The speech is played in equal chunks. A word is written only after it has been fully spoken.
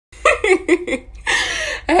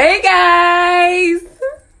Hey guys!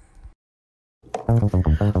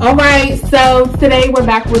 Alright, so today we're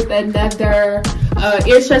back with another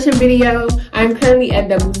ear stretching video. I'm currently at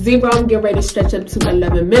double zero. I'm getting ready to stretch up to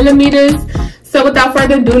 11 millimeters. So without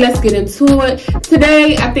further ado, let's get into it.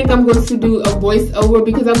 Today, I think I'm going to do a voiceover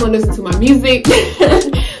because I'm going to listen to my music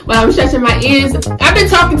while I'm stretching my ears. I've been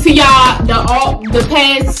talking to y'all the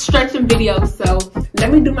past stretching videos, so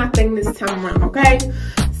let me do my thing this time around, okay?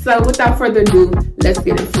 So without further ado, let's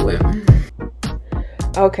get into it.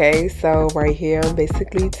 Okay, so right here I'm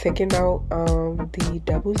basically taking out the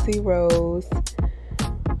double zeros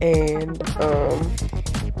and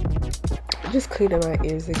just cleaning my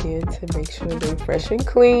ears again to make sure they're fresh and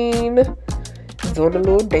clean. Doing a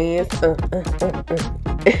little dance.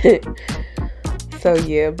 So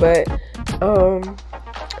yeah, but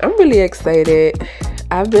I'm really excited.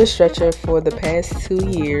 I've been stretching for the past 2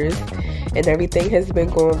 years and everything has been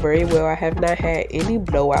going very well. I have not had any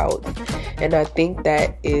blowouts, and I think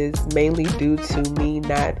that is mainly due to me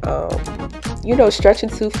not stretching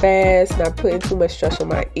too fast, not putting too much stress on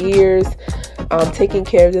my ears, taking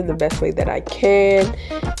care of them the best way that I can,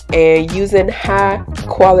 and using high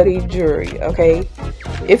quality jewelry. Okay,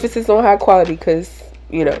 emphasis on high quality, because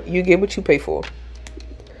you get what you pay for.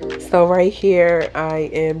 So right here I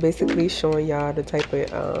am basically showing y'all the type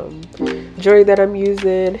of jewelry that I'm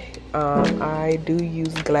using. I do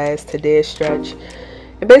use glass to dead stretch,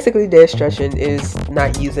 and basically dead stretching is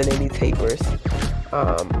not using any tapers.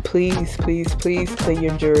 Please clean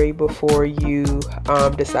your jewelry before you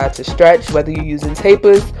decide to stretch, whether you're using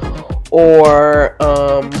tapers or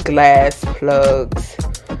glass plugs.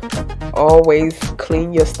 Always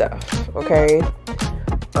clean your stuff, okay?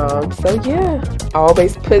 So yeah, I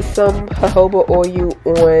always put some jojoba oil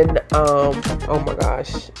on. Oh my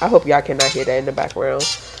gosh, I hope y'all cannot hear that in the background.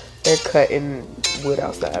 They're cutting wood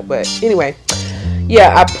outside, but anyway,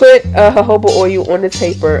 yeah, I put jojoba oil on the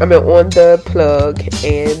taper, on the plug,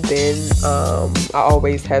 and then I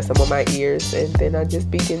always have some on my ears, and then I just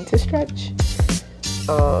begin to stretch.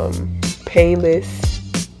 Painless,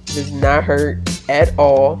 does not hurt at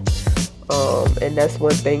all. And that's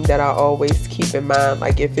one thing that I always keep in mind.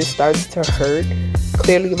 Like, if it starts to hurt,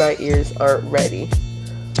 clearly my ears aren't ready.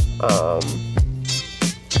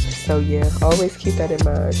 So yeah, always keep that in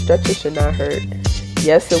mind. Stretching should not hurt.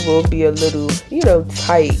 Yes, it will be a little,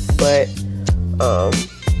 tight, but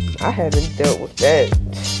I haven't dealt with that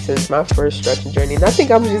since my first stretching journey. And I think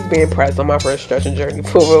I was just being pressed on my first stretching journey,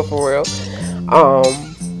 for real.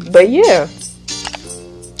 But yeah.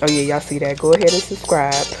 Oh yeah, y'all see that? Go ahead and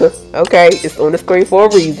subscribe. Okay, it's on the screen for a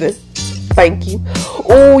reason. Thank you.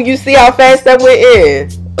 Oh, you see how fast that went in?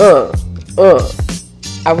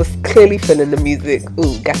 I was clearly feeling the music.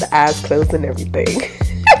 Ooh, got the eyes closed and everything.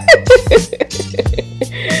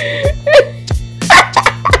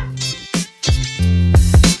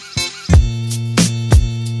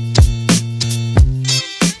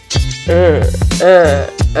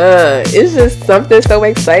 It's just something so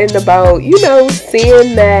exciting about,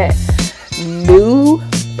 seeing that new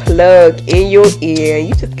plug in your ear.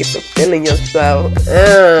 You just get to feeling yourself.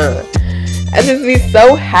 I just be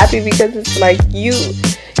so happy because it's like you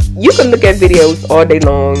can look at videos all day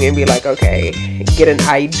long and be like, okay, get an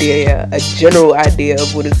idea, a general idea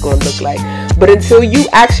of what it's going to look like. But until you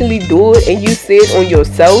actually do it and you see it on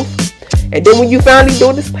yourself, and then when you finally do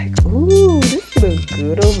it, it's like, ooh, this looks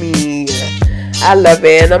good on me. I love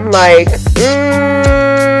it. And I'm like,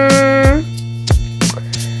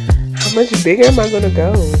 how much bigger am I going to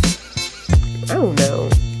go? I don't know.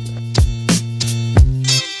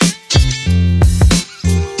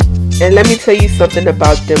 And let me tell you something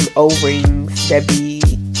about them O-rings that be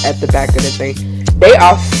at the back of the thing. They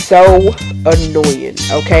are so annoying,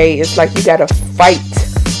 okay? It's like you gotta fight.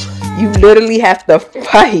 You literally have to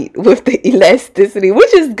fight with the elasticity,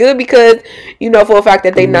 which is good because for a fact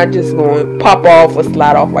that they're not just going to pop off or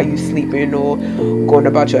slide off while you're sleeping or going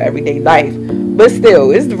about your everyday life. But still,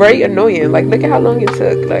 it's very annoying. Like, look at how long it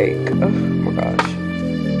took. Like, oh my gosh.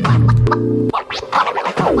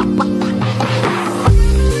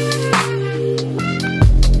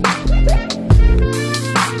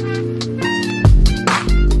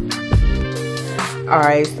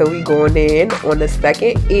 Alright, so we going in on the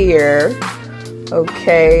second ear.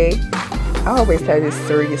 Okay. I always have this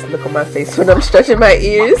serious look on my face when I'm stretching my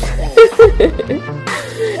ears.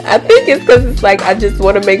 I think it's because it's like I just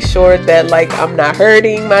want to make sure that like I'm not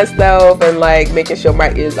hurting myself and like making sure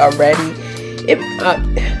my ears are ready. It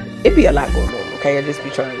be a lot going on, okay? I just be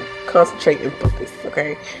trying to concentrate and focus,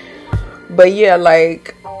 okay? But yeah,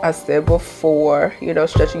 like I said before,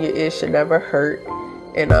 stretching your ears should never hurt.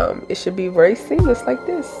 And it should be very seamless like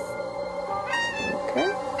this.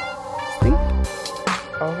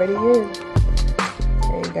 already in.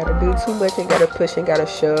 Ain't gotta do too much, ain't gotta push, ain't gotta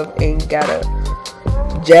shove, ain't gotta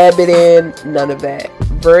jab it in, none of that.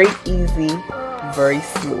 Very easy, very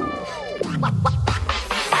smooth.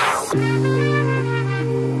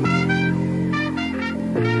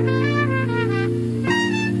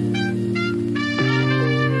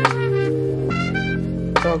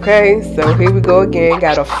 Okay, so here we go again.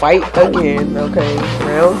 Gotta fight again. Okay,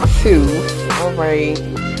 round 2. Alright.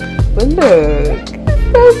 But look,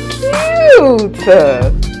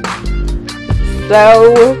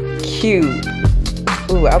 so cute.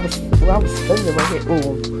 Ooh, I was filming right here.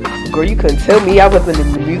 Ooh, girl, you couldn't tell me I wasn't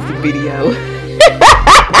in the music video.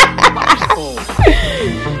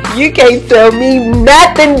 You can't tell me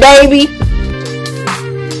nothing, baby.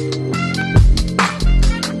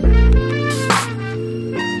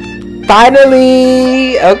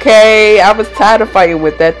 Finally, okay, I was tired of fighting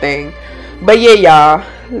with that thing. But yeah, y'all,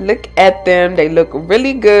 look at them. They look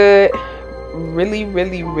really good. Really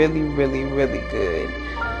good.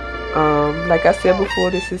 Like I said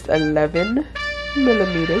before, this is 11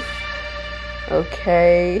 millimeters.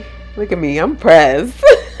 Okay, look at me, I'm pressed.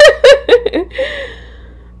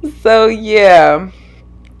 So yeah,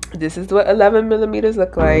 this is what 11 millimeters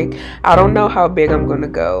look like. I don't know how big I'm gonna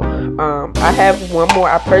go. I have one more.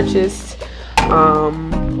 I purchased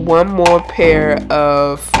one more pair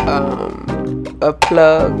of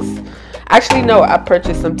plugs. Actually, no, I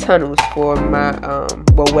purchased some tunnels for my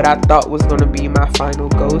well, what I thought was gonna be my final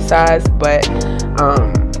goal size. But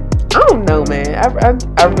I don't know, man.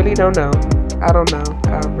 I really don't know. I don't know.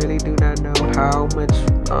 I really do not know how much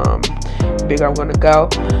bigger I'm gonna go.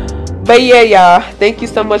 But yeah, y'all, thank you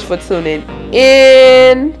so much for tuning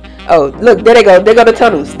in. Oh, look, there they go. There go the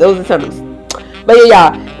tunnels. Those are tunnels. But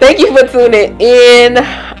yeah, y'all, thank you for tuning in.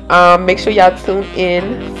 Make sure y'all tune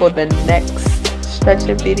in for the next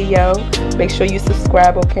stretching video. Make sure you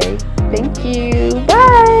subscribe, okay? Thank you.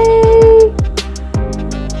 Bye.